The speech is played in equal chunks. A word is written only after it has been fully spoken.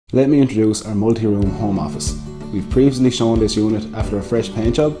Let me introduce our multi-room home office. We've previously shown this unit after a fresh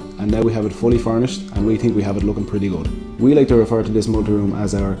paint job, and now we have it fully furnished and we think we have it looking pretty good. We like to refer to this multi-room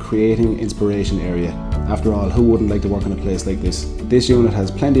as our creating inspiration area. After all, who wouldn't like to work in a place like this? This unit has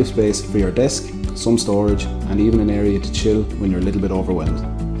plenty of space for your desk, some storage, and even an area to chill when you're a little bit overwhelmed.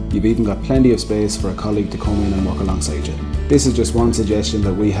 You've even got plenty of space for a colleague to come in and work alongside you. This is just one suggestion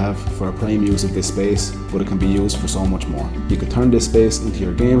that we have for a prime use of this space, but it can be used for so much more. You could turn this space into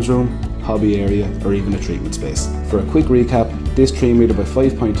your games room, hobby area, or even a treatment space. For a quick recap, this 3 metre by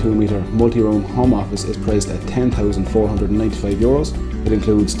 5.2 metre multi-room home office is priced at €10,495. It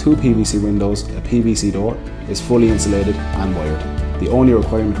includes 2 PVC windows, a PVC door, is fully insulated and wired. The only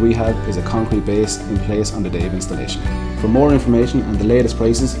requirement we have is a concrete base in place on the day of installation. For more information and the latest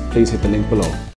prices, please hit the link below.